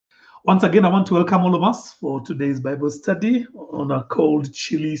Once again, I want to welcome all of us for today's Bible study on a cold,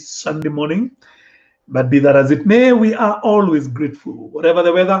 chilly Sunday morning. But be that as it may, we are always grateful. Whatever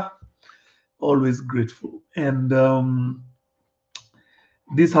the weather, always grateful. And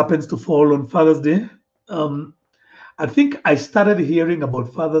this happens to fall on Father's Day. Um, I think I started hearing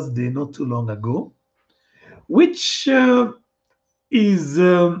about Father's Day not too long ago, which is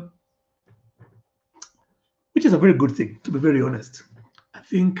um, which is a very good thing, to be very honest. I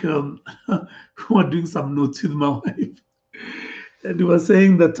think we were doing some notes with my wife, and we were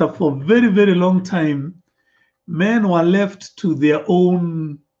saying that for a very, very long time, men were left to their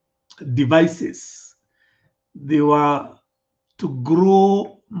own devices. They were to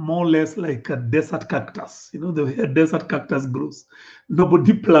grow more or less like a desert cactus. You know, the way a desert cactus grows.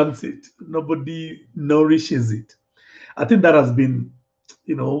 Nobody plants it, nobody nourishes it. I think that has been,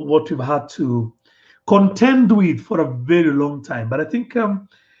 what we've had to contend with for a very long time. But I think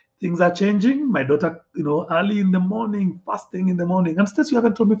things are changing. My daughter, early in the morning, fasting in the morning. And Stacey, you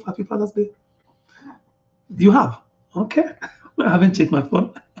haven't told me Happy Father's Day. You have? Okay. I haven't checked my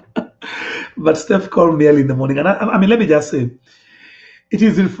phone. But Steph called me early in the morning. And I mean, let me just say, it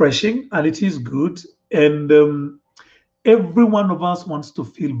is refreshing and it is good. And every one of us wants to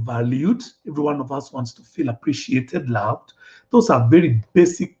feel valued. Every one of us wants to feel appreciated, loved. Those are very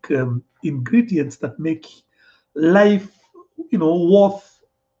basic ingredients that make life, worth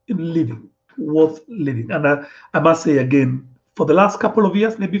living, worth living. And I must say again, for the last couple of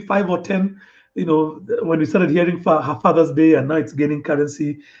years, maybe 5 or 10, when we started hearing for her Father's Day, and now it's gaining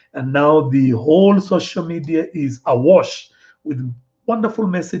currency, and now the whole social media is awash with wonderful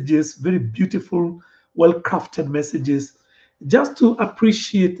messages, very beautiful, well-crafted messages, just to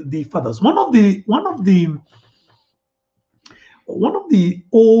appreciate the fathers. One of the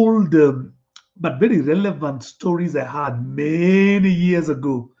old but very relevant stories I had many years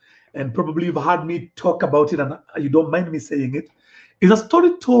ago, and probably you've heard me talk about it, and you don't mind me saying it, is a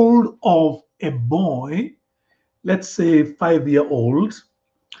story told of a boy, let's say 5 year old,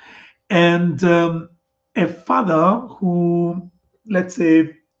 and a father who, let's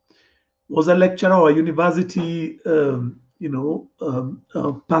say, was a lecturer or a university,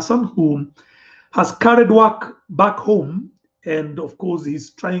 person who has carried work back home, and of course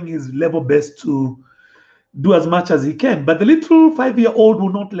he's trying his level best to do as much as he can. But the little 5 year old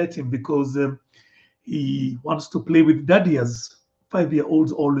will not let him because he wants to play with daddy, as 5 year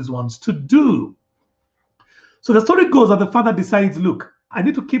olds always wants to do. So the story goes that the father decides, look, I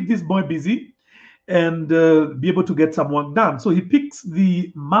need to keep this boy busy and be able to get some work done. So he picks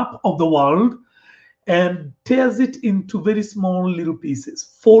the map of the world and tears it into very small little pieces,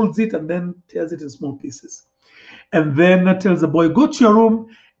 folds it, and then tears it in small pieces. And then tells the boy, go to your room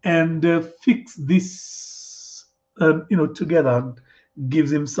and fix this, together, and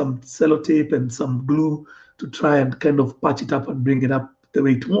gives him some sellotape and some glue to try and kind of patch it up and bring it up the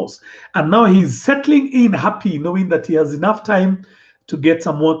way it was. And now he's settling in happy, knowing that he has enough time to get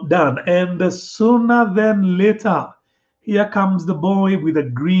some work done. And sooner than later, here comes the boy with a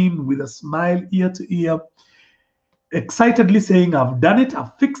grin, with a smile ear to ear, excitedly saying, I've done it,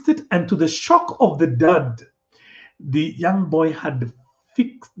 I've fixed it. And to the shock of the dad, the young boy had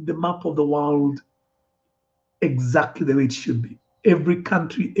fixed the map of the world exactly the way it should be. Every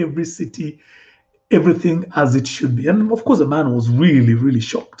country, every city, everything as it should be. And of course, the man was really, really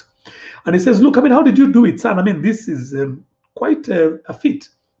shocked. And he says, look, I mean, how did you do it, son? I mean, this is quite a feat.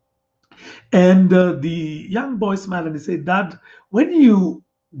 And the young boy smiled and he said, Dad, when you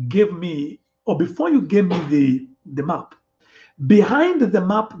gave me, or before you gave me the map, behind the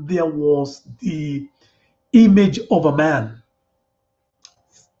map, there was the image of a man.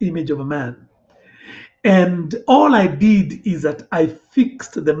 Image of a man. And all I did is that I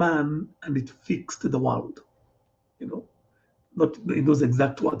fixed the man and it fixed the world. Not in those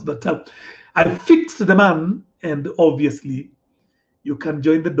exact words, but I fixed the man, and obviously, you can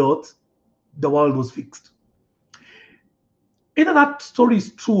join the dots, the world was fixed. Either that story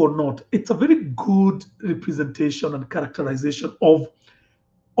is true or not, it's a very good representation and characterization of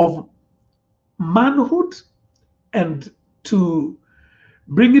manhood, and to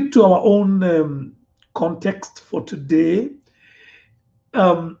bring it to our own context for today,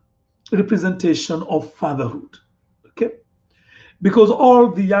 um, representation of fatherhood. Okay, because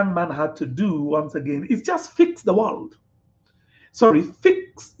all the young man had to do once again is just fix the world. Sorry,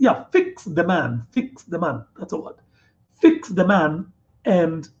 fix the man, fix the man. That's a word. Fix the man,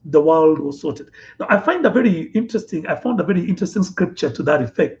 and the world was sorted. Now, I found a very interesting scripture to that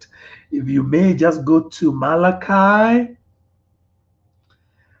effect. If you may just go to Malachi.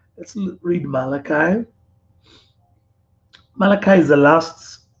 Let's read Malachi. Malachi is the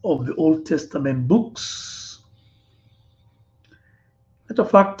last of the Old Testament books. Matter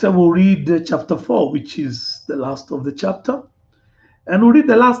of fact, I will read chapter 4, which is the last of the chapter, and we'll read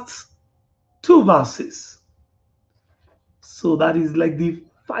the last two verses. So that is like the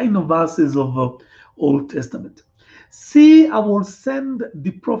final verses of Old Testament. See, I will send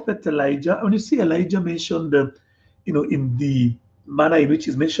the prophet Elijah. When you see Elijah mentioned, in the manner in which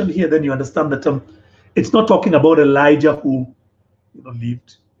is mentioned here, then you understand that it's not talking about Elijah who,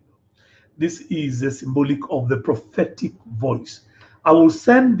 lived. This is a symbolic of the prophetic voice. I will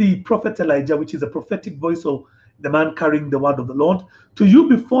send the prophet Elijah, which is a prophetic voice of the man carrying the word of the Lord, to you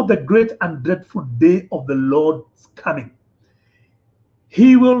before the great and dreadful day of the Lord's coming.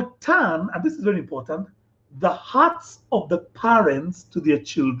 He will turn, and this is very important, the hearts of the parents to their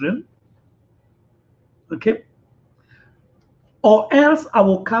children. Okay? Or else I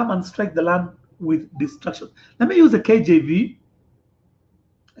will come and strike the land with destruction. Let me use the KJV.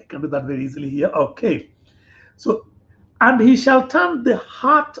 I can do that very easily here. Okay. So, and he shall turn the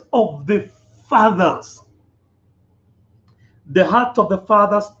heart of the fathers,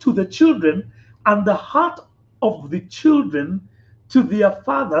 to the children, and the heart of the children to their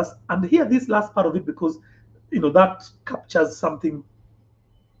fathers. And hear this last part of it, because that captures something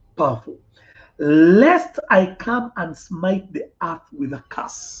powerful. Lest I come and smite the earth with a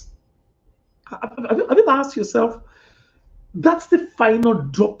curse. Have you ever asked yourself? That's the final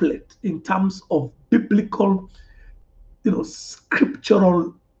droplet in terms of biblical,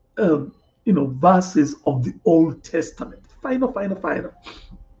 scriptural, verses of the Old Testament. Final.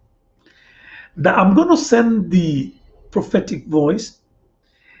 That I'm going to send the prophetic voice,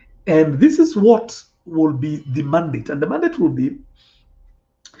 and this is what will be the mandate. And the mandate will be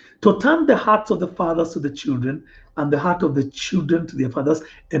to turn the hearts of the fathers to the children and the heart of the children to their fathers.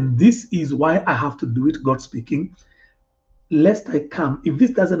 And this is why I have to do it, God speaking. Lest I come, if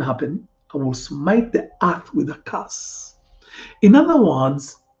this doesn't happen, I will smite the earth with a curse. In other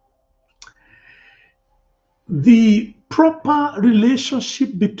words, the proper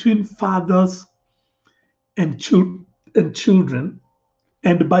relationship between fathers and children,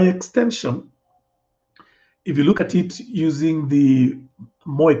 and by extension, if you look at it using the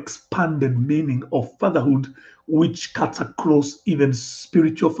more expanded meaning of fatherhood, which cuts across even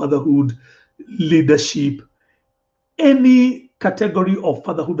spiritual fatherhood, leadership, any category of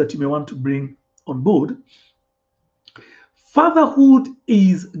fatherhood that you may want to bring on board, fatherhood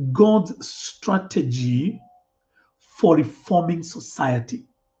is God's strategy for reforming society.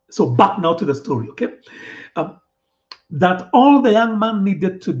 So back now to the story, okay? That all the young man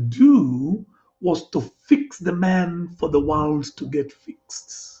needed to do was to fix the man for the world to get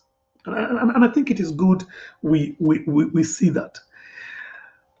fixed. And I think it is good we see that.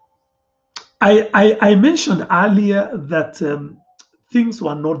 I mentioned earlier that things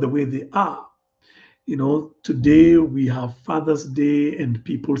were not the way they are. Today we have Father's Day and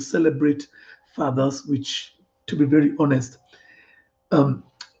people celebrate fathers, which, to be very honest,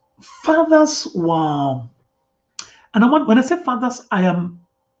 fathers were, and when I say fathers, I'm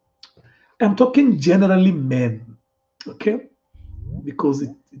talking generally men, okay? Because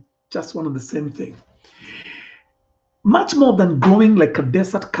it's just one of the same thing. Much more than growing like a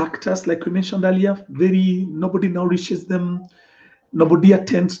desert cactus, like we mentioned earlier, nobody nourishes them, nobody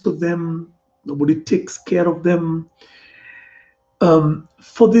attends to them, nobody takes care of them.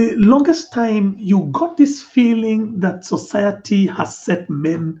 For the longest time, you got this feeling that society has set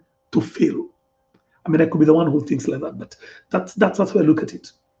men to fail. I mean, I could be the one who thinks like that, but that's how I look at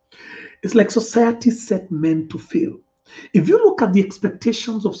it. It's like society set men to fail. If you look at the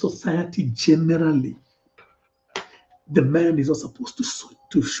expectations of society generally, the man is not supposed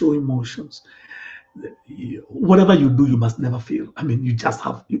to show emotions. Whatever you do, you must never fail. I mean, you just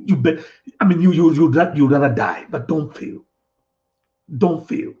have you'd rather die, but don't fail. Don't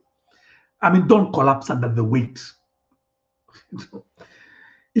fail. I mean, don't collapse under the weight.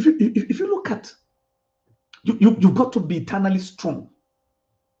 If you look at you've got to be eternally strong.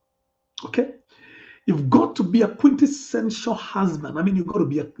 Okay, you've got to be a quintessential husband. I mean, you've got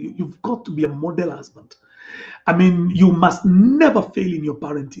to be a model husband. I mean, you must never fail in your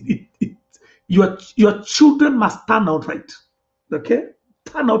parenting. Your children must turn out right. Okay,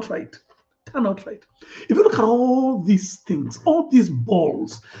 turn out right. If you look at all these things, all these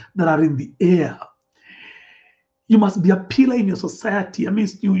balls that are in the air, you must be a pillar in your society. I mean,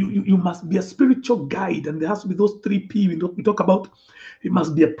 you must be a spiritual guide, and there has to be those 3 P we talk about. You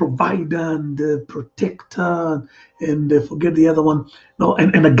must be a provider and a protector, and forget the other one. No,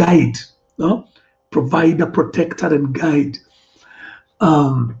 and a guide. No, provider, protector, and guide.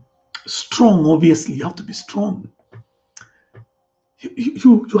 Strong, obviously, you have to be strong.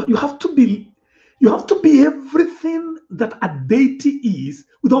 You have to be, everything that a deity is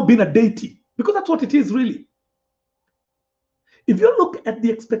without being a deity, because that's what it is really. If you look at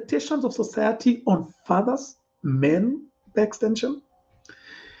the expectations of society on fathers, men by extension,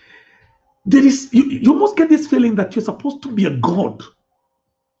 there is, you almost get this feeling that you're supposed to be a god.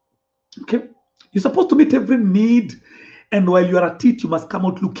 Okay, you're supposed to meet every need, and while you're at it, you must come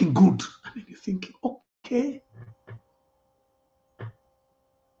out looking good. I mean, you're thinking, okay.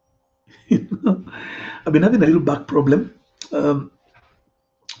 I've been having a little back problem that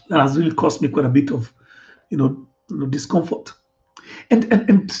has really caused me quite a bit of, discomfort. And I'm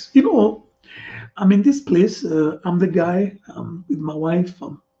in this place. I'm the guy with my wife,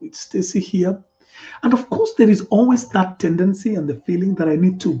 with Stacy here, and of course there is always that tendency and the feeling that I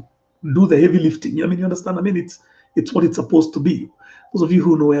need to do the heavy lifting. I mean, you understand? I mean, it's what it's supposed to be. Those of you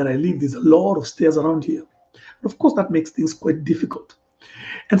who know where I live, there's a lot of stairs around here. And of course, that makes things quite difficult.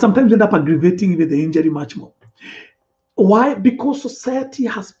 And sometimes you end up aggravating with the injury much more. Why? Because society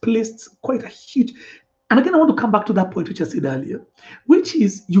has placed quite a huge, and again, I want to come back to that point which I said earlier, which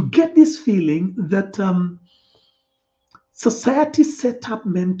is you get this feeling that society set up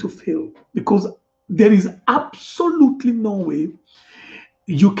men to fail, because there is absolutely no way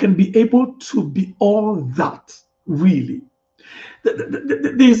you can be able to be all that, really.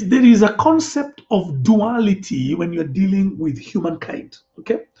 There is a concept of duality when you're dealing with humankind.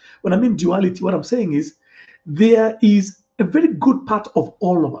 Okay, when I mean duality, what I'm saying is there is a very good part of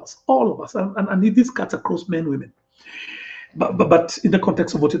all of us, and this cuts across men, women. But in the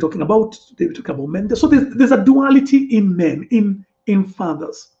context of what you're talking about, they were talking about men. So there's a duality in men, in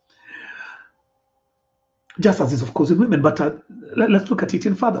fathers, just as is of course in women. But let's look at it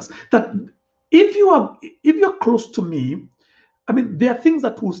in fathers. That if you're close to me, I mean, there are things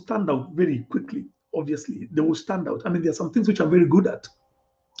that will stand out very quickly. Obviously, they will stand out. I mean, there are some things which I'm very good at.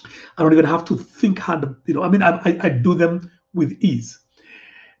 I don't even have to think hard. I mean, I do them with ease.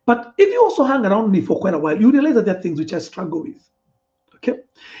 But if you also hang around me for quite a while, you realize that there are things which I struggle with. Okay,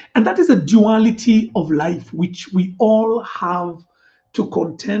 and that is a duality of life which we all have to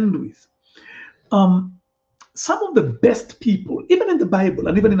contend with. Some of the best people, even in the Bible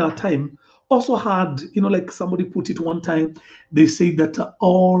and even in our time, also had, like somebody put it one time, they say that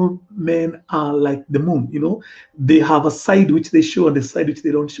all men are like the moon. They have a side which they show and a side which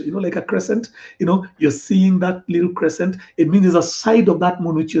they don't show. Like a crescent. You're seeing that little crescent. It means there's a side of that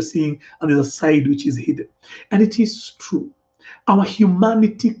moon which you're seeing, and there's a side which is hidden. And it is true. Our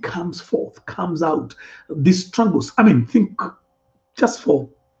humanity comes out. These struggles. I mean, think, just for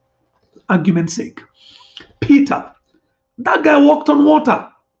argument's sake, Peter, that guy walked on water.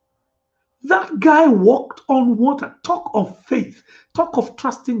 That guy walked on water. Talk of faith. Talk of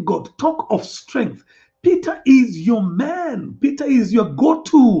trusting God. Talk of strength. Peter is your man. Peter is your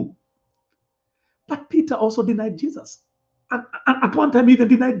go-to. But Peter also denied Jesus. And at one time, he even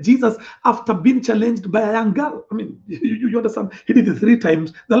denied Jesus after being challenged by a young girl. I mean, you understand? He did it 3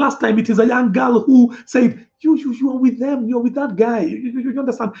 times. The last time, it is a young girl who said, you are with them. You're with that guy. You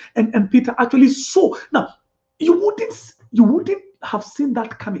understand? And Peter actually saw. Now, you wouldn't have seen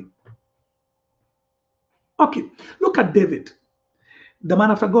that coming. Okay, look at David, the man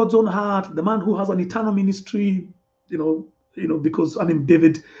after God's own heart, the man who has an eternal ministry, because I mean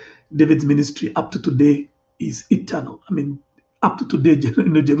David's ministry up to today is eternal. I mean, up to today,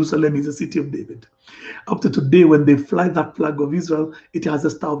 Jerusalem is the city of David. Up to today, when they fly that flag of Israel, it has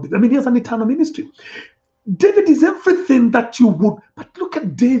a star of David. I mean, he has an eternal ministry. David is everything that you would, but look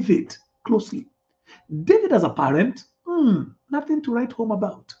at David closely. David as a parent, nothing to write home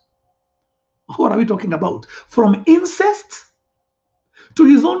about. What are we talking about? From incest to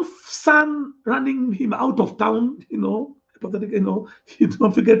his own son running him out of town,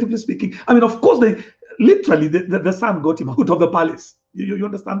 figuratively speaking. I mean, of course, literally the son got him out of the palace. You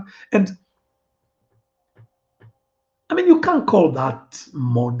understand? And I mean, you can't call that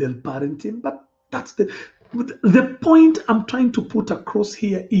model parenting, but that's the point I'm trying to put across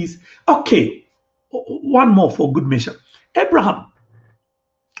here is, okay, one more for good measure. Abraham.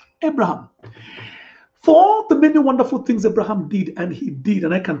 For all the many wonderful things Abraham did, and he did,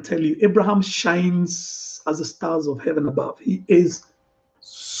 and I can tell you, Abraham shines as the stars of heaven above. He is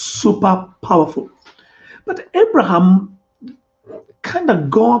super powerful. But Abraham kind of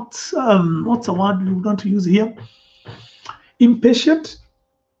got, what's the word we're going to use here? Impatient.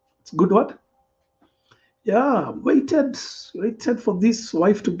 It's a good word. Yeah, waited for this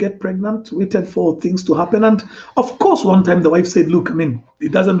wife to get pregnant, waited for things to happen. And of course, one time the wife said, look, I mean,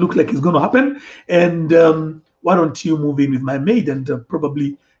 it doesn't look like it's going to happen. And why don't you move in with my maid, and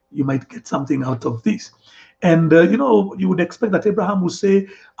probably you might get something out of this. And, you would expect that Abraham would say,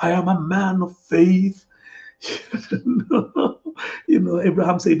 I am a man of faith.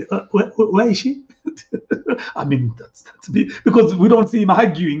 Abraham said, where is she? I mean, that's because we don't see him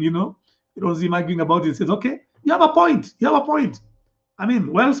arguing, We don't see him arguing about it. He says, okay, you have a point. You have a point. I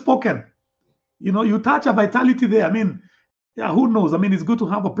mean, well spoken. You touch a vitality there. I mean, yeah, who knows? I mean, it's good to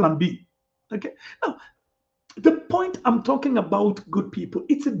have a plan B. Okay. Now, the point I'm talking about, good people,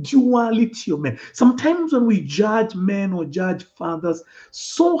 it's a duality of men. Sometimes when we judge men or judge fathers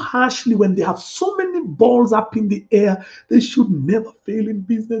so harshly, when they have so many balls up in the air, they should never fail in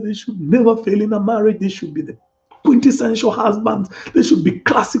business, they should never fail in a marriage, they should be the quintessential husbands, they should be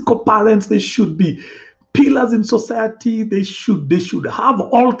classical parents, they should be pillars in society, they should have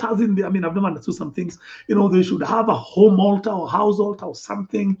altars in there. I mean, I've never understood some things, they should have a home altar or house altar or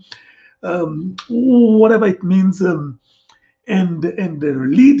something. Whatever it means, and the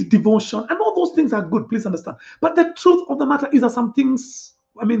lead devotion, and all those things are good, please understand. But the truth of the matter is that some things,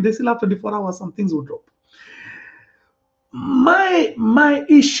 I mean, they still have 24 hours, some things will drop. My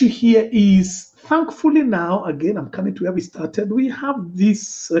issue here is, thankfully now, again, I'm coming to where we started, we have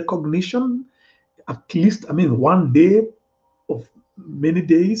this recognition, at least, I mean, one day of many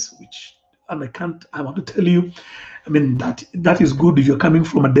days, and I want to tell you, I mean, that is good if you're coming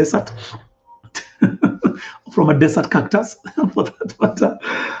from a desert, from a desert cactus, for that matter.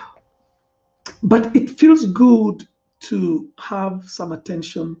 But it feels good to have some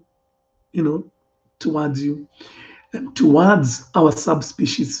attention, towards you and towards our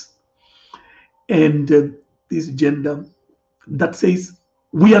subspecies and this gender that says,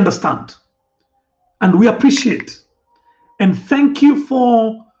 we understand and we appreciate. And thank you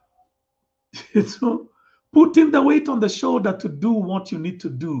for putting the weight on the shoulder to do what you need to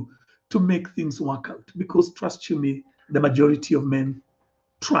do to make things work out. Because trust you me, the majority of men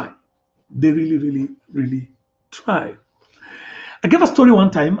try. They really, really, really try. I gave a story one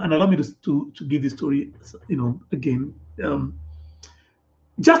time, and allow me to give this story, again,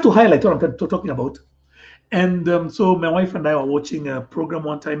 just to highlight what I'm talking about. And so my wife and I were watching a program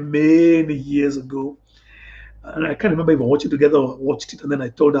one time many years ago. And I can't remember if I watched it together or watched it, and then I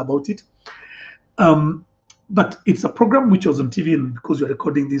told her about it. But it's a program which was on TV, and because you're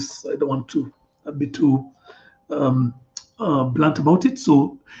recording this, I don't want to be too blunt about it.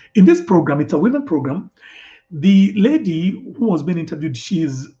 So in this program, it's a women program. The lady who was being interviewed,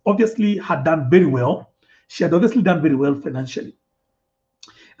 she's obviously had done very well. She had obviously done very well financially.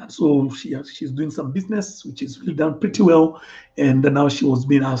 And so she's doing some business, which is really done pretty well. And now she was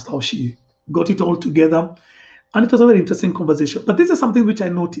being asked how she got it all together. And it was a very interesting conversation. But this is something which I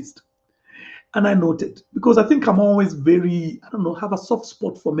noticed. And I noted, because I think I'm always have a soft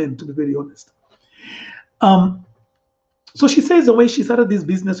spot for men, to be very honest. So she says the way she started this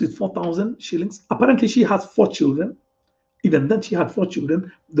business with 4,000 shillings. Apparently, she has 4 children. Even then, she had 4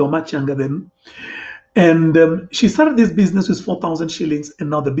 children. They were much younger then. And she started this business with 4,000 shillings, and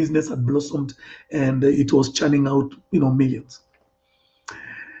now the business had blossomed, and it was churning out, millions.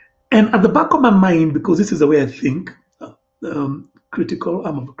 And at the back of my mind, because this is the way I think, I'm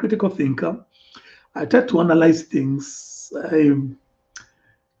a critical thinker. I try to analyze things.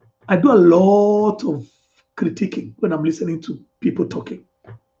 I do a lot of critiquing when I'm listening to people talking.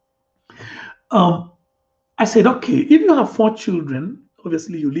 I said, okay, if you have 4 children,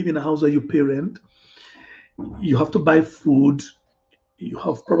 obviously you live in a house where you parent, you have to buy food, you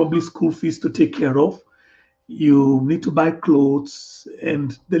have probably school fees to take care of, you need to buy clothes,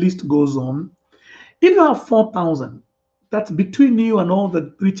 and the list goes on. If you have 4,000, that's between you and all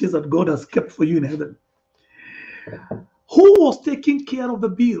the riches that God has kept for you in heaven. Who was taking care of the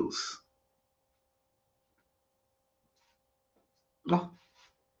bills? No.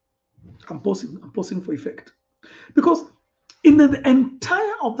 I'm pausing for effect. Because in the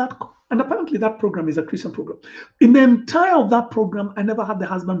entire of that, and apparently that program is a Christian program, in the entire of that program, I never had the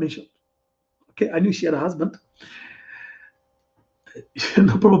husband mentioned. Okay, I knew she had a husband.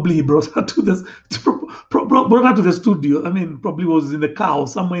 Probably he brought her to this, brought her to the studio. I mean, probably was in the car or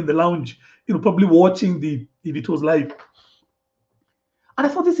somewhere in the lounge, probably watching if it was live. And I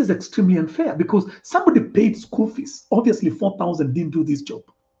thought this is extremely unfair, because somebody paid school fees. Obviously, 4,000 didn't do this job.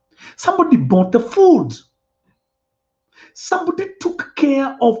 Somebody bought the food. Somebody took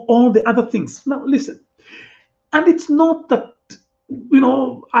care of all the other things. Now, listen, and it's not that,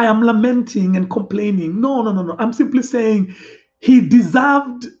 I am lamenting and complaining. No. I'm simply saying he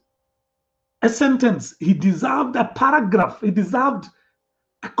deserved a sentence. He deserved a paragraph. He deserved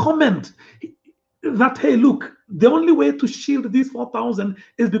a comment. that, hey, look, the only way to shield these 4,000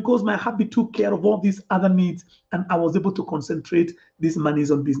 is because my hubby took care of all these other needs and I was able to concentrate these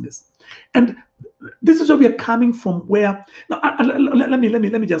monies on business. And this is where we are coming from. Where now, let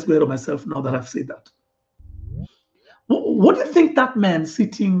me just go ahead of myself now that I've said that. What do you think that man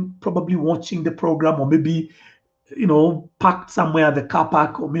sitting, probably watching the program, or maybe parked somewhere at the car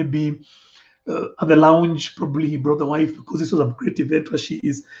park, or maybe at the lounge, probably he brought the wife because this was a great event where she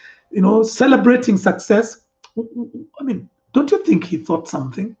is, celebrating success. I mean, don't you think he thought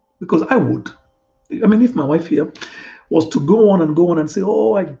something? Because I would. I mean, if my wife here was to go on and say,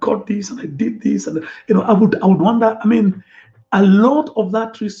 "Oh, I got this and I did this," and I would wonder. I mean, a lot of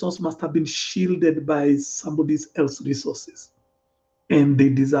that resource must have been shielded by somebody else's resources, and they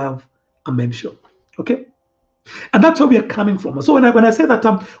deserve a mention. Okay. And that's where we are coming from. So when I say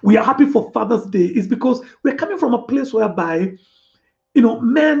that we are happy for Father's Day, is because we're coming from a place whereby,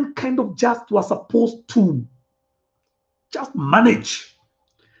 men kind of just were supposed to just manage.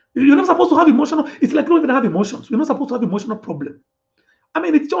 You're not supposed to have emotional. It's like you don't even have emotions. You're not supposed to have emotional problem. I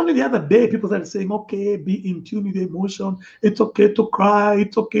mean, it's only the other day people started saying, okay, be in tune with the emotion. It's okay to cry.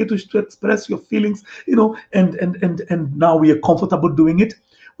 It's okay to express your feelings, and now we are comfortable doing it.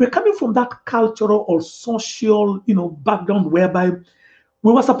 We're coming from that cultural or social, background whereby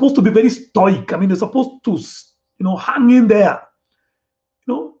we were supposed to be very stoic. I mean, you're supposed to, hang in there,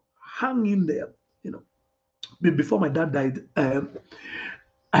 hang in there, Before my dad died,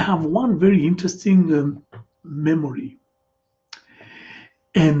 I have one very interesting memory.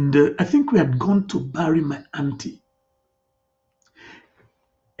 And I think we had gone to bury my auntie.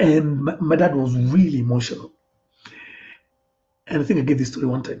 And my dad was really emotional. And I think I gave this story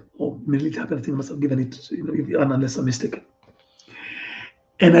one time, or maybe it happened. I think I must have given it, unless I'm mistaken.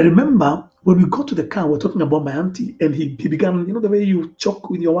 And I remember when we got to the car, we're talking about my auntie, and he began, the way you choke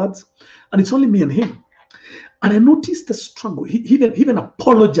with your words, and it's only me and him. And I noticed the struggle. He even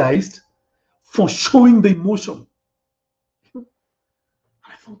apologized for showing the emotion.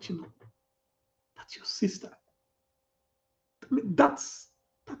 I thought, that's your sister. I mean, that's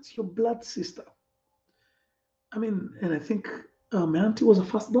your blood sister. I mean, and I think my auntie was a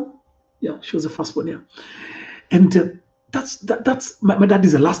firstborn. Yeah, she was a firstborn. Yeah, and that's my dad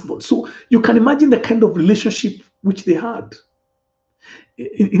is a lastborn. So you can imagine the kind of relationship which they had.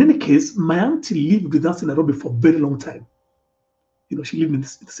 In any case, my auntie lived with us in Nairobi for a very long time. She lived in the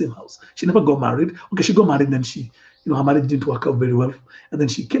same house. She never got married. Okay, she got married, and then her marriage didn't work out very well. And then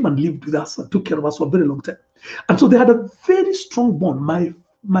she came and lived with us and took care of us for a very long time. And so they had a very strong bond.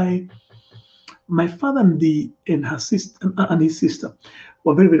 My father and her sister and his sister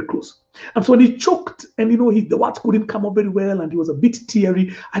were very, very close. And so when he choked and the words couldn't come out very well and he was a bit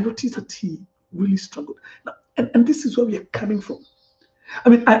teary, I noticed that he really struggled. Now, and this is where we are coming from. I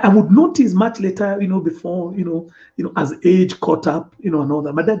mean, I would notice much later, before, as age caught up, and all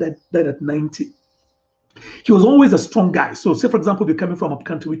that. My dad died at 90. He was always a strong guy. So say, for example, we're coming from up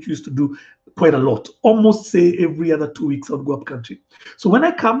country, which used to do quite a lot. Almost say every other 2 weeks I would go up country. So when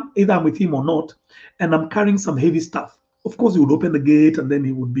I come, either I'm with him or not, and I'm carrying some heavy stuff, of course, he would open the gate and then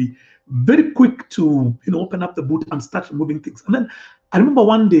he would be very quick to, open up the boot and start removing things. And then I remember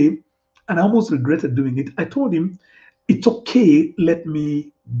one day, and I almost regretted doing it, I told him, it's okay, let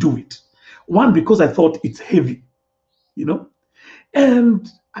me do it. One, because I thought it's heavy, and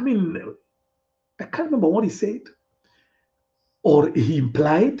I mean, I can't remember what he said or he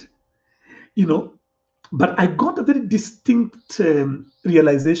implied, but I got a very distinct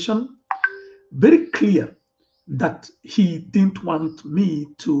realization, very clear, that he didn't want me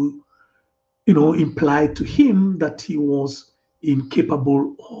to, imply to him that he was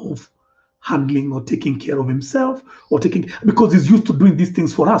incapable of handling or taking care of himself, or because he's used to doing these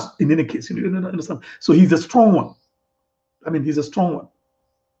things for us in any case. You understand? So he's a strong one. I mean, he's a strong one.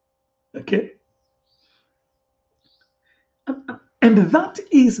 Okay. And that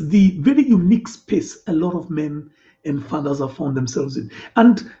is the very unique space a lot of men and fathers have found themselves in.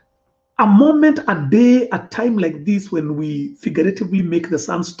 And a moment, a day, a time like this, when we figuratively make the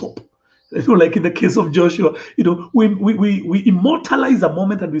sun stop, like in the case of Joshua, we immortalize a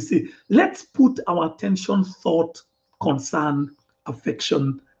moment and we say, let's put our attention, thought, concern,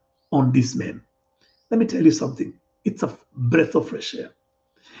 affection on this man. Let me tell you something. It's a breath of fresh air.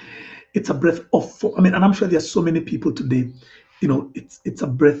 It's a breath of, and I'm sure there are so many people today, it's a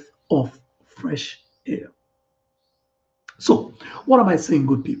breath of fresh air. So what am I saying,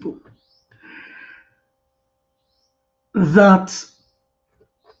 good people? That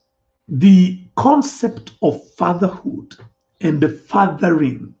the concept of fatherhood and the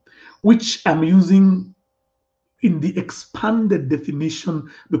fathering, which I'm using, in the expanded definition,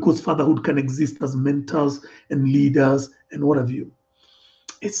 because fatherhood can exist as mentors and leaders and what have you.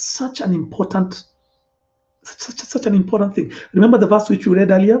 It's such an important thing. Remember the verse which you read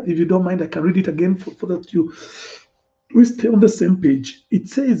earlier? If you don't mind, I can read it again for that we stay on the same page. It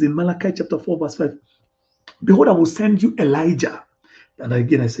says in Malachi chapter 4, verse 5, behold, I will send you Elijah. And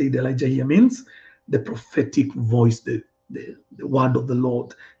again, I say Elijah here means the prophetic voice, the word of the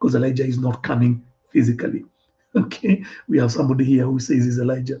Lord, because Elijah is not coming physically. Okay, we have somebody here who says he's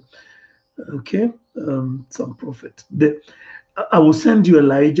Elijah. Okay, some prophet. I will send you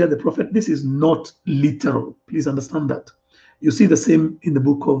Elijah, the prophet. This is not literal. Please understand that. You see the same in the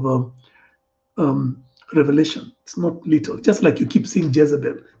book of Revelation. It's not literal. Just like you keep seeing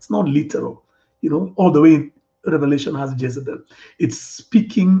Jezebel, it's not literal. You know, all the way Revelation has Jezebel. It's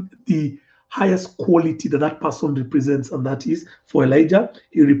speaking the highest quality that person represents, and that is for Elijah,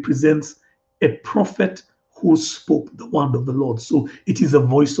 he represents a prophet who spoke the word of the Lord. So it is a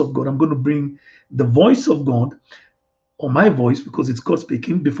voice of God. I'm going to bring the voice of God, or my voice, because it's God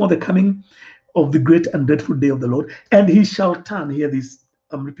speaking, before the coming of the great and dreadful day of the Lord. And he shall turn, hear this,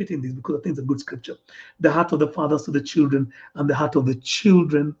 I'm repeating this because I think it's a good scripture, the heart of the fathers to the children, and the heart of the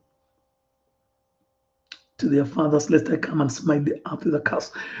children to their fathers, lest I come and smite the earth with a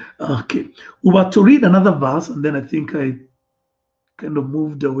curse. Okay, we were to read another verse, and then I think I kind of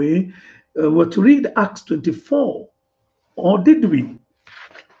moved away. We were to read Acts 24, or did we?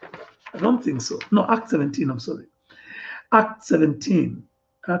 I don't think so. No, Acts 17, I'm sorry. Acts 17.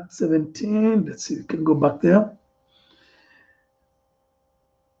 Acts 17, let's see, we can go back there.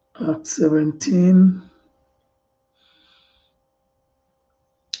 Acts 17.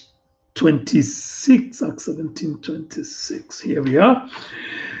 26, Acts 17, 26. Here we are.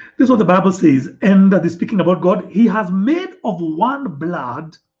 This is what the Bible says. And that is speaking about God. He has made of one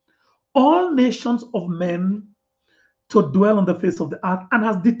blood all nations of men to dwell on the face of the earth, and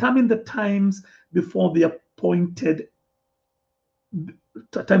has determined the times before appointed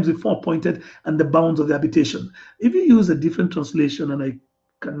and the bounds of the habitation. If you use a different translation, and I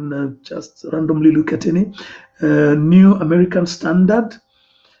can just randomly look at any, New American Standard,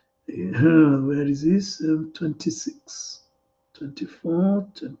 where is this? 26, 24,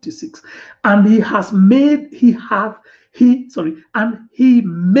 26. And he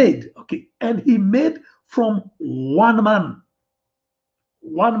made from one man.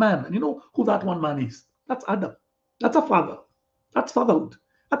 One man. And you know who that one man is? That's Adam. That's a father. That's fatherhood.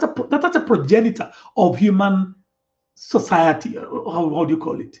 That's a progenitor of human society. How do you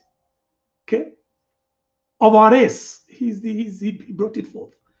call it? Okay? Of our race. He brought it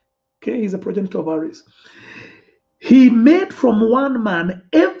forth. Okay, he's a progenitor of our race. He made from one man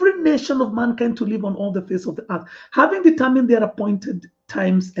every nation of mankind to live on all the face of the earth, having determined their appointed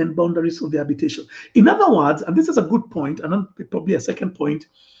times and boundaries of their habitation. In other words, and this is a good point, and then probably a second point,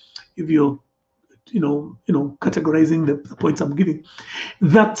 if you're categorizing the points I'm giving,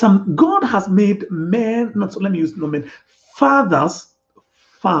 that God has made men, fathers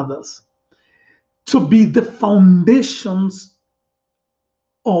to be the foundations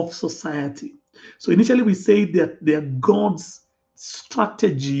of society. So initially we say that they are God's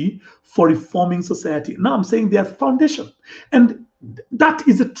strategy for reforming society. Now I'm saying they are foundation. And that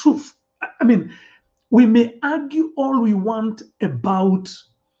is the truth. I mean, we may argue all we want about,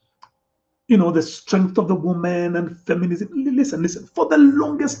 the strength of the woman and feminism. Listen, for the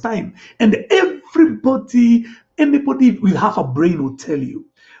longest time, and anybody with half a brain will tell you,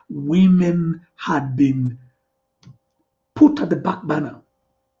 women had been put at the back burner.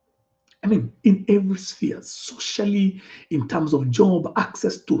 I mean, in every sphere, socially, in terms of job,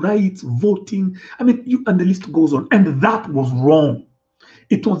 access to rights, voting, and the list goes on. And that was wrong.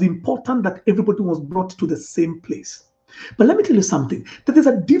 It was important that everybody was brought to the same place. But let me tell you something, that there's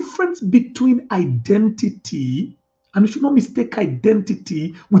a difference between identity, and you should not mistake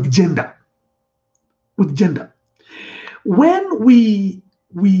identity with gender. When we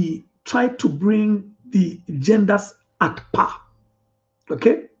try to bring the genders at par,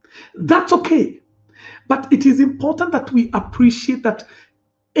 okay? That's okay. But it is important that we appreciate that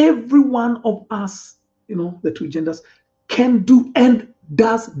every one of us, the two genders, can do and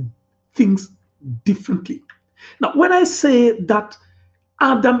does things differently. Now, when I say that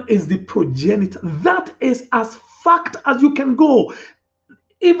Adam is the progenitor, that is as fact as you can go.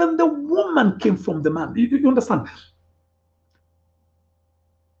 Even the woman came from the man. You understand?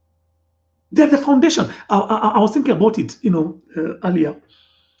 They're the foundation. I was thinking about it, earlier.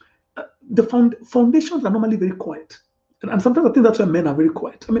 The foundations are normally very quiet. And sometimes I think that's why men are very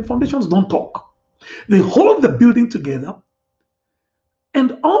quiet. I mean, foundations don't talk. They hold the building together,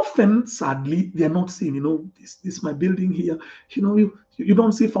 And often, sadly, they are not seen. This my building here. You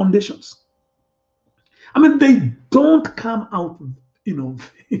don't see foundations. I mean, they don't come out, they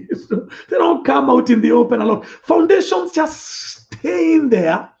don't come out in the open a lot. Foundations just stay in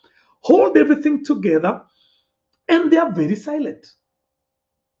there, hold everything together, and they are very silent.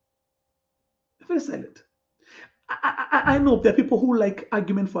 Very silent. I know there are people who like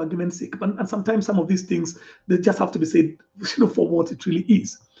argument for argument's sake, and sometimes some of these things they just have to be said, for what it really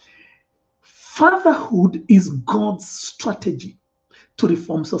is. Fatherhood is God's strategy to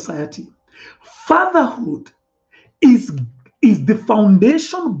reform society. Fatherhood is the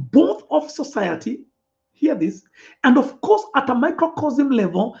foundation both of society, hear this, and of course at a microcosm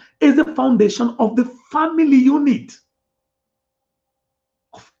level is the foundation of the family unit.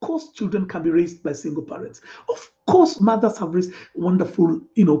 Of course, children can be raised by single parents. Of course, mothers have raised wonderful,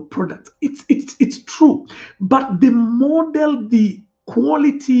 products. It's true. But the model, the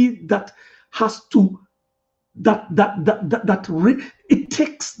quality that has to it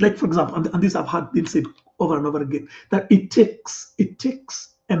takes, like for example, and this I've had been said over and over again, that it takes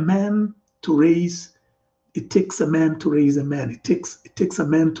a man to raise. It takes a man to raise a man. It takes a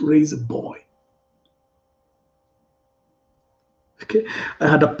man to raise a boy. Okay, I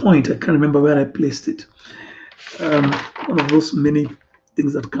had a point. I can't remember where I placed it. One of those many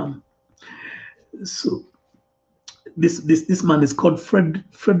things that come. So this man is called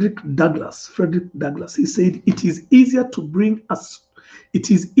Frederick Douglass. Frederick Douglass. He said, "It is easier to build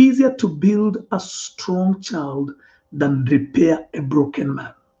a strong child than repair a broken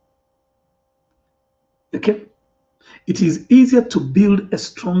man." Okay, it is easier to build a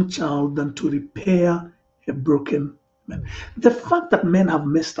strong child than to repair a broken man. The fact that men have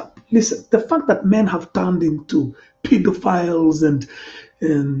messed up, listen, the fact that men have turned into pedophiles and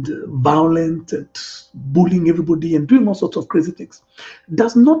violent and bullying everybody and doing all sorts of crazy things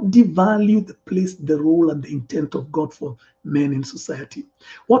does not devalue the place, the role, and the intent of God for men in society.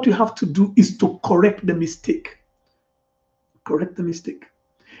 What you have to do is to correct the mistake. Correct the mistake.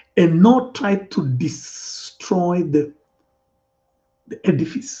 And not try to destroy the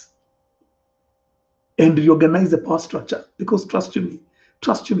edifice and reorganize the power structure. Because trust you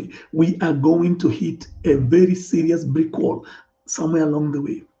me, we are going to hit a very serious brick wall somewhere along the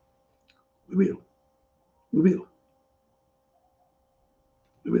way. We will.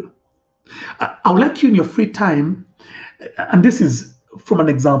 I would like you in your free time, and this is from an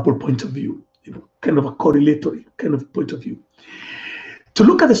example point of view, kind of a correlatory kind of point of view, to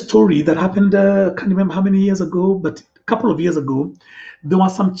look at the story that happened, I can't remember how many years ago, but a couple of years ago, there were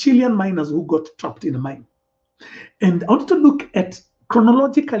some Chilean miners who got trapped in a mine. And I wanted to look at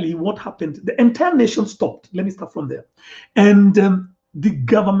chronologically what happened. The entire nation stopped. Let me start from there. And the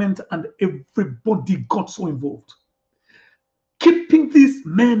government and everybody got so involved. Keeping these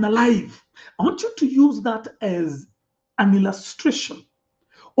men alive. I want you to use that as an illustration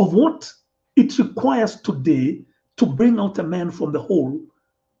of what it requires today to bring out a man from the hole,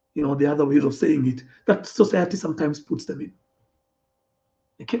 the other ways of saying it, that society sometimes puts them in.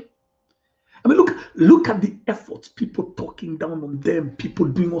 Okay? I mean, look at the efforts, people talking down on them, people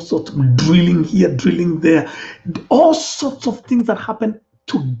doing all sorts of drilling here, drilling there, all sorts of things that happen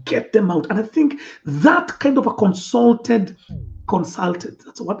to get them out. And I think that kind of a consulted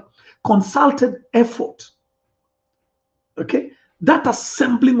effort, okay, that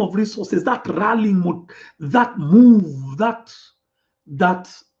assembling of resources, that rallying, that move, that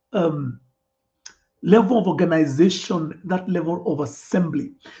level of organization, that level of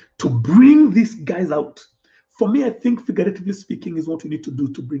assembly to bring these guys out. For me, I think figuratively speaking is what we need to do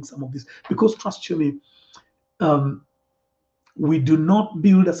to bring some of this. Because trust me, we do not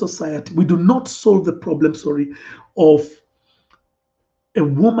build a society, we do not solve the problem, of a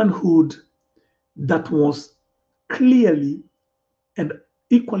womanhood that was clearly and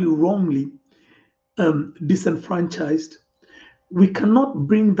equally wrongly disenfranchised. We cannot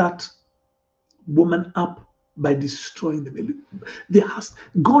bring that woman up by destroying the value.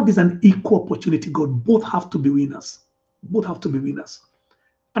 God is an equal opportunity God. Both have to be winners. Both have to be winners.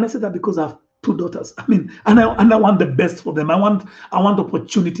 And I say that because I have two daughters. I mean, and I want the best for them. I want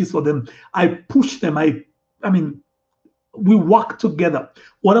opportunities for them. I push them. I mean, we work together.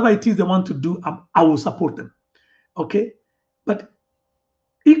 Whatever it is they want to do, I will support them. Okay? But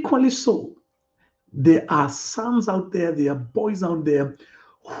equally so, there are sons out there, there are boys out there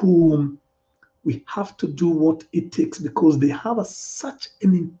whom we have to do what it takes because they have such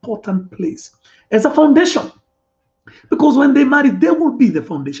an important place as a foundation. Because when they marry, they will be the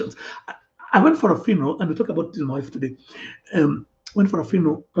foundations. I went for a funeral, and we talk about my wife today. Went for a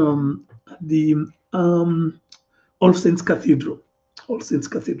funeral, the All Saints Cathedral. All Saints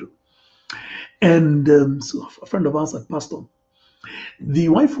Cathedral. And so a friend of ours had passed on. The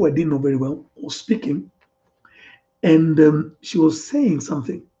wife, who I didn't know very well, was speaking, and she was saying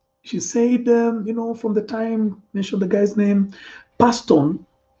something. She said, from the time, mentioned the guy's name, passed on,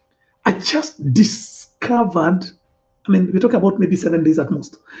 I just discovered, I mean, we're talking about maybe 7 days at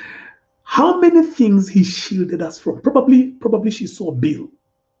most, how many things he shielded us from. Probably she saw Bill.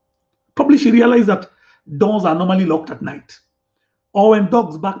 Probably she realized that doors are normally locked at night. Or when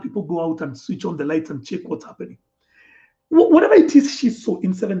dogs bark, people go out and switch on the lights and check what's happening. Whatever it is she saw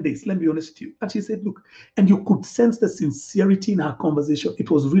in 7 days, let me be honest with you. And she said, look, and you could sense the sincerity in her conversation.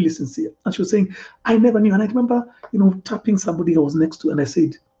 It was really sincere. And she was saying, I never knew. And I remember, tapping somebody I was next to, and I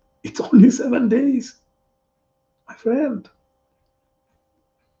said, it's only 7 days. My friend,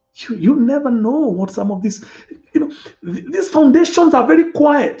 you never know what some of these, these foundations are very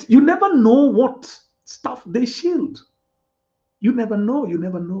quiet. You never know what stuff they shield. You never know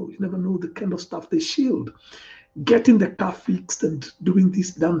the kind of stuff they shield. Getting the car fixed and doing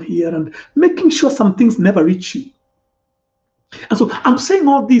this down here and making sure some things never reach you. And so I'm saying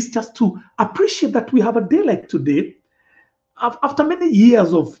all this just to appreciate that we have a day like today, after many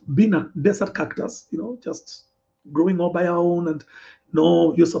years of being a desert cactus, just growing all by our own, and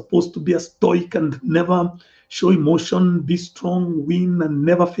you're supposed to be a stoic and never show emotion, be strong, win, and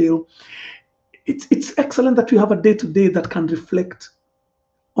never fail. It's excellent that we have a day today that can reflect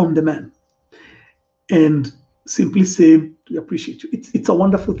on the man and simply say, we appreciate you. It's a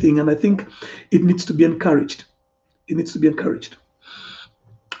wonderful thing, and I think it needs to be encouraged. It needs to be encouraged.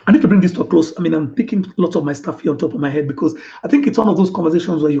 I need to bring this to a close. I mean, I'm picking lots of my stuff here on top of my head because I think it's one of those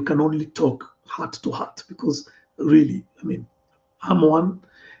conversations where you can only talk heart to heart, because really, I mean, I'm one,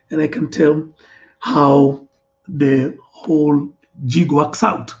 and I can tell how the whole jig works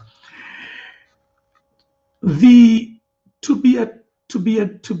out. To be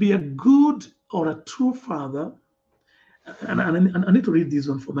a good or a true father, and I need to read this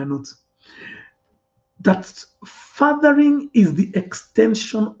one for my notes, that fathering is the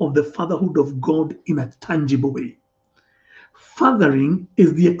extension of the fatherhood of God in a tangible way. Fathering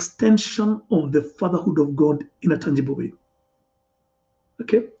is the extension of the fatherhood of God in a tangible way.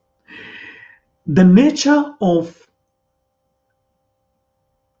 Okay? The nature of,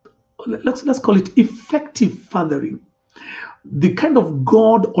 let's call it effective fathering, the kind of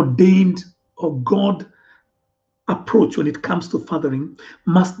God ordained or God approach when it comes to fathering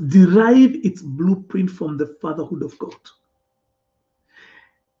must derive its blueprint from the fatherhood of God.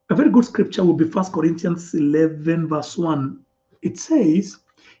 A very good scripture will be 1 Corinthians 11 verse 1. It says,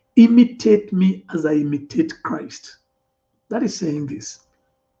 imitate me as I imitate Christ. That is saying this,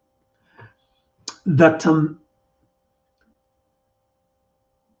 that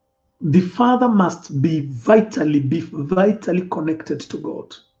the father must be vitally connected to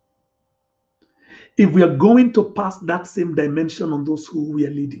God. If we are going to pass that same dimension on those who we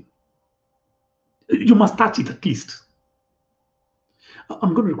are leading, you must touch it at least.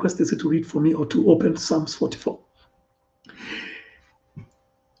 I'm going to request Stacey to read for me, or to open Psalms 44.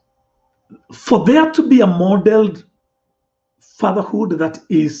 For there to be a modeled fatherhood that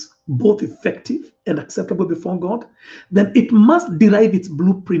is both effective and acceptable before God, then it must derive its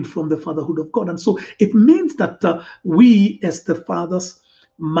blueprint from the fatherhood of God. And so it means that we as the fathers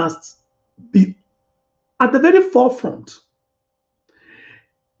must be at the very forefront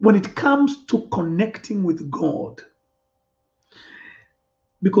when it comes to connecting with God,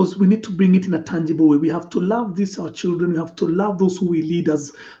 because we need to bring it in a tangible way. We have to love our children. We have to love those who we lead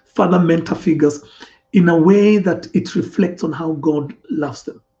as father mentor figures in a way that it reflects on how God loves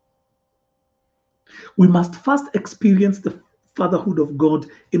them. We must first experience the fatherhood of God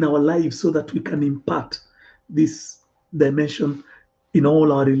in our lives so that we can impart this dimension in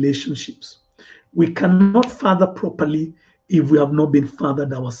all our relationships. We cannot father properly if we have not been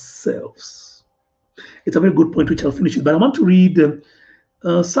fathered ourselves. It's a very good point, which I'll finish with. But I want to read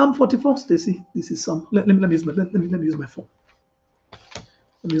Psalm 44, Stacey. This is Psalm. Let me use my phone. Let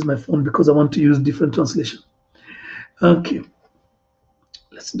me use my phone because I want to use different translation. Okay.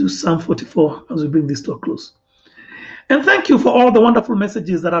 Let's do Psalm 44 as we bring this to a close. And thank you for all the wonderful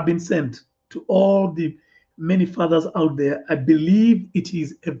messages that have been sent to all the many fathers out there. I believe it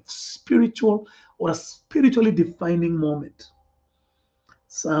is a spiritual or a spiritually defining moment.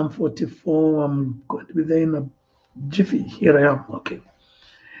 Psalm 44, I'm going to be there in a jiffy. Here I am. Okay.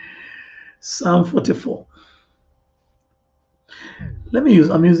 Psalm 44. I'm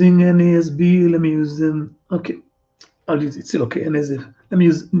using NASB. Let me use them. Okay. I'll use it. Still okay. NASB. Let me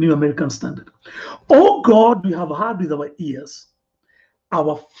use New American Standard. Oh God, we have heard with our ears.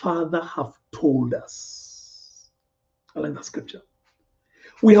 Our Father have told us. I like that scripture.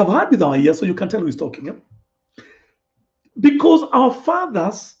 We have heard with our ears, so you can tell who is talking. Yeah? Because our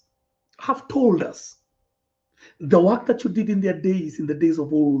fathers have told us the work that you did in their days, in the days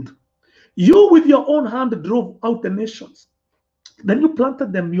of old. You with your own hand drove out the nations. Then you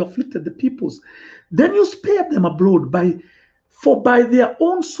planted them, you afflicted the peoples. Then you spared them abroad for by their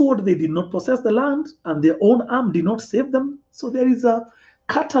own sword they did not possess the land, and their own arm did not save them. So there is a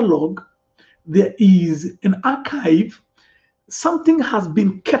catalog, there is an archive, something has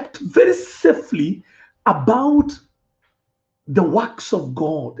been kept very safely about the works of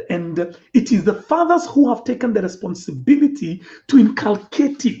God. And it is the fathers who have taken the responsibility to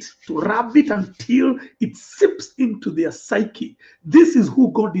inculcate it, to rub it until it seeps into their psyche. This is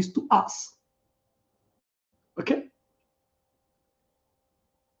who God is to us. Okay?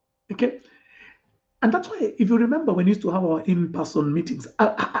 Okay? And that's why, if you remember, when we used to have our in-person meetings,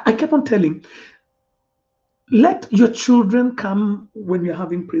 I kept on telling, let your children come when you're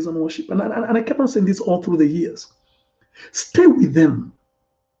having praise and worship. And I kept on saying this all through the years. Stay with them.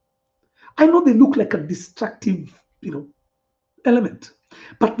 I know they look like a destructive, element,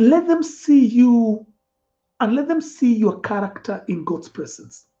 but let them see you and let them see your character in God's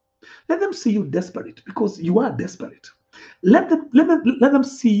presence. Let them see you desperate, because you are desperate. Let them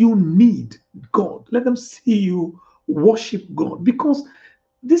see you need God. Let them see you worship God, because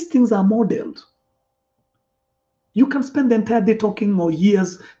these things are modeled. You can spend the entire day talking or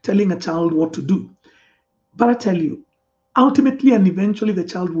years telling a child what to do. But I tell you, ultimately and eventually the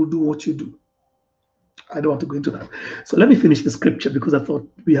child will do what you do. I don't want to go into that. So let me finish the scripture, because I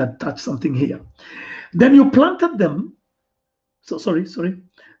thought we had touched something here. Then you planted them. So sorry.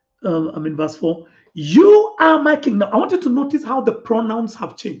 I'm in verse 4. You are my king. Now I want you to notice how the pronouns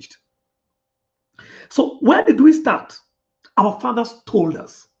have changed. So where did we start? Our fathers told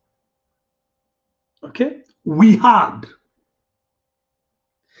us. Okay? We had.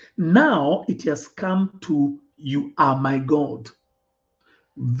 Now it has come to you are my God.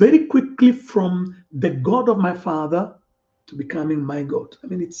 Very quickly from the God of my father to becoming my God. I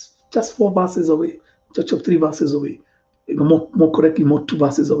mean, it's just 4 verses away, chapter 3 verses away. More correctly, more 2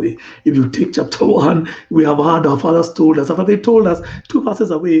 verses away. If you take chapter 1, we have heard our fathers told us. After they told us 2 verses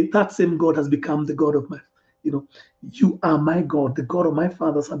away, that same God has become the God of my, you are my God. The God of my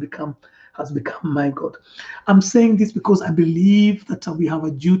fathers has become my God. I'm saying this because I believe that we have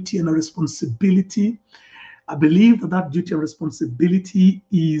a duty and a responsibility. I believe that duty and responsibility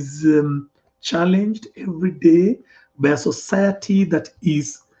is challenged every day by a society that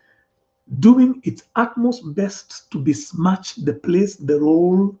is doing its utmost best to besmirch the place, the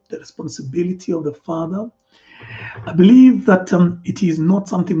role, the responsibility of the father. I believe that it is not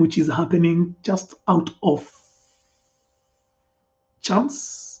something which is happening just out of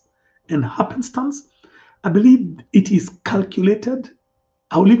chance and happenstance. I believe it is calculated.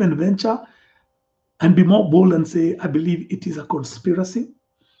 I will even venture and be more bold and say, I believe it is a conspiracy.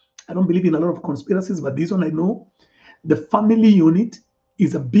 I don't believe in a lot of conspiracies, but this one I know. The family unit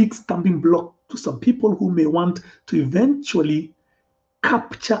is a big stumbling block to some people who may want to eventually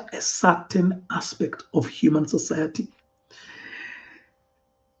capture a certain aspect of human society.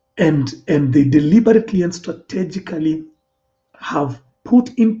 And they deliberately and strategically have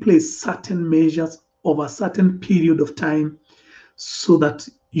put in place certain measures over a certain period of time so that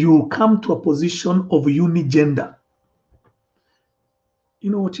you come to a position of unigender. You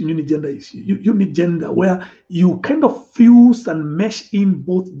know what unigender is? Unigender, where you kind of fuse and mesh in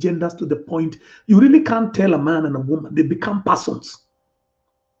both genders to the point you really can't tell a man and a woman. They become persons,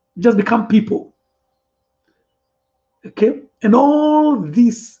 just become people. Okay? And all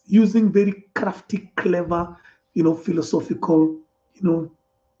this using very crafty, clever, philosophical,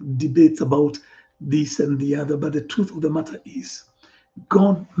 debates about this and the other. But the truth of the matter is,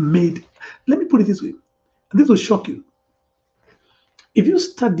 God made, let me put it this way, and this will shock you. If you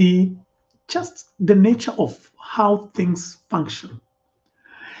study just the nature of how things function,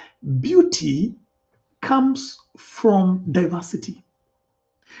 beauty comes from diversity.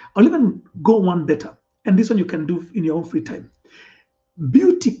 I'll even go one better, and this one you can do in your own free time.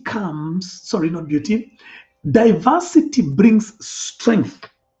 Diversity brings strength.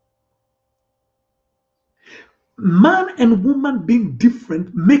 Man and woman being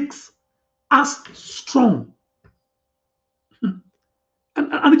different makes us strong.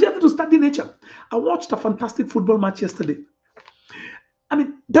 And you have to study nature. I watched a fantastic football match yesterday. I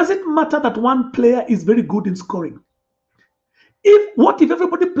mean, does it matter that one player is very good in scoring? What if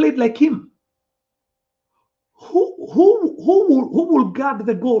everybody played like him? Who will guard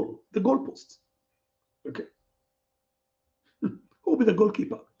the goalpost? Okay. Who will be the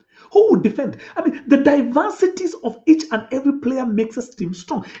goalkeeper? Who would defend? I mean, the diversities of each and every player makes a team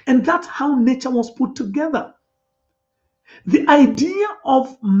strong. And that's how nature was put together. The idea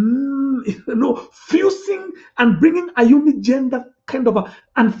of fusing and bringing a unique gender kind of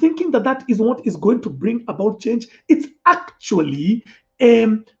and thinking that that is what is going to bring about change, it's actually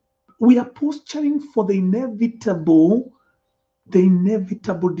we are posturing for the inevitable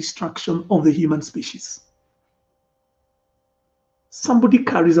destruction of the human species. Somebody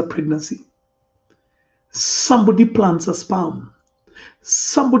carries a pregnancy. Somebody plants a sperm.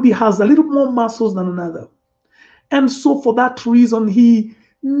 Somebody has a little more muscles than another. And so for that reason, he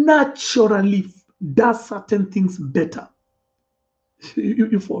naturally does certain things better.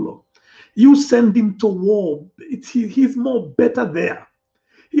 You follow? You send him to war. He's more better there.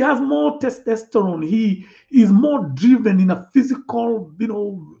 He has more testosterone. He is more driven in a physical,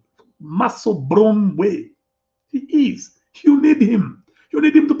 muscle brawn way. He is. You need him. You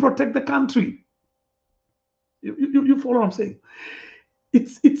need him to protect the country. You follow what I'm saying?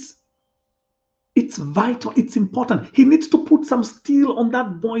 It's vital. It's important. He needs to put some steel on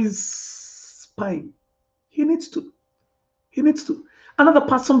that boy's spine. He needs to. Another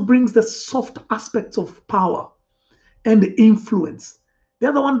person brings the soft aspects of power and influence. The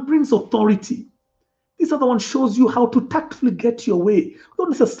other one brings authority. This other one shows you how to tactfully get your way, not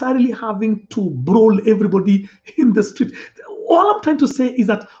necessarily having to brawl everybody in the street. All I'm trying to say is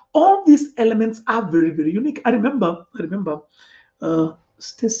that all these elements are very, very unique. I remember,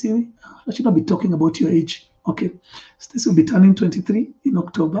 Stacy, I should not be talking about your age. Okay. Stacy will be turning 23 in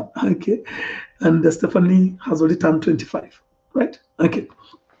October. Okay. And Stephanie has already turned 25. Right? Okay.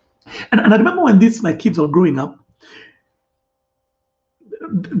 And I remember when my kids were growing up,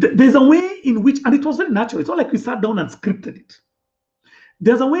 there's a way in which, and it was very natural. It's not like we sat down and scripted it.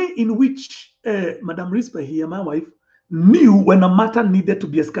 There's a way in which Madame Rispa here, my wife, knew when a matter needed to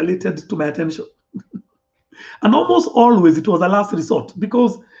be escalated to my attention. And almost always it was a last resort,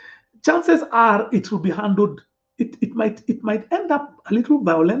 because chances are it will be handled, it might end up a little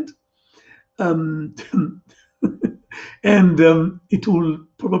violent, and it will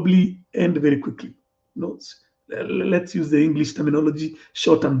probably end very quickly. Let's use the English terminology,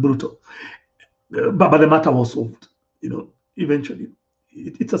 short and brutal. But the matter was solved, eventually.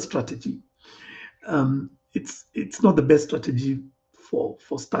 It's a strategy. It's not the best strategy for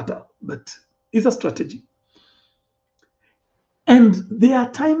starter, but it's a strategy. And there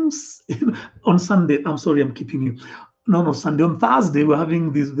are times on Sunday, I'm sorry, I'm keeping you. No, Sunday. On Thursday, we're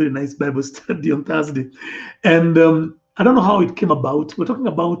having this very nice Bible study on Thursday. And I don't know how it came about. We're talking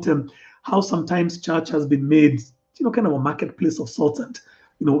about how sometimes church has been made, kind of a marketplace of sorts, and,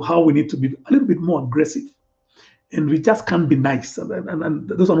 how we need to be a little bit more aggressive. And we just can't be nice. And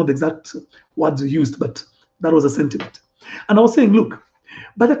those are not the exact words we used, but that was a sentiment. And I was saying, look,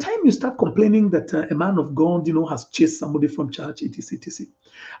 by the time you start complaining that a man of God, has chased somebody from church, etc.,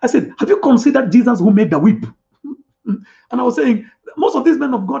 I said, have you considered Jesus who made the whip? And I was saying, most of these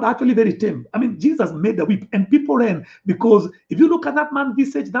men of God are actually very tame. I mean, Jesus made the whip and people ran, because if you look at that man's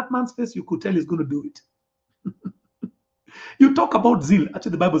visage, that man's face, you could tell he's going to do it. You talk about zeal.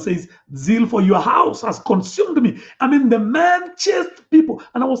 Actually, the Bible says, zeal for your house has consumed me. I mean, the man chased people.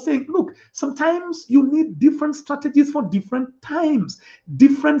 And I was saying, look, sometimes you need different strategies for different times,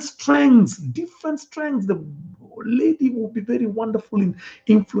 different strengths. The lady will be very wonderful in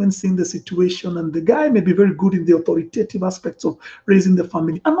influencing the situation, and the guy may be very good in the authoritative aspects of raising the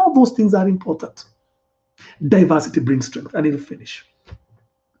family. And all those things are important. Diversity brings strength. I need to finish.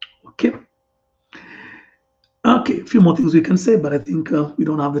 Okay. Okay, a few more things we can say, but I think we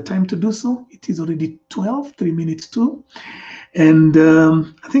don't have the time to do so. It is already 3 minutes to. And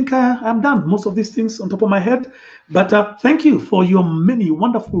I think I'm done. Most of these things on top of my head. But thank you for your many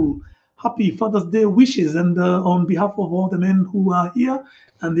wonderful, happy Father's Day wishes. And on behalf of all the men who are here,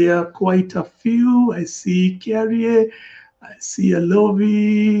 and there are quite a few. I see Carrie, I see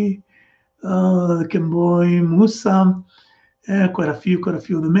Alovi, Kemboy, Musa, quite a few of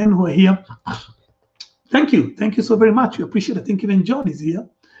the men who are here. Thank you so very much. We appreciate it. I think even John is here.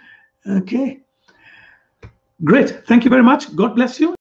 Okay, great. Thank you very much. God bless you.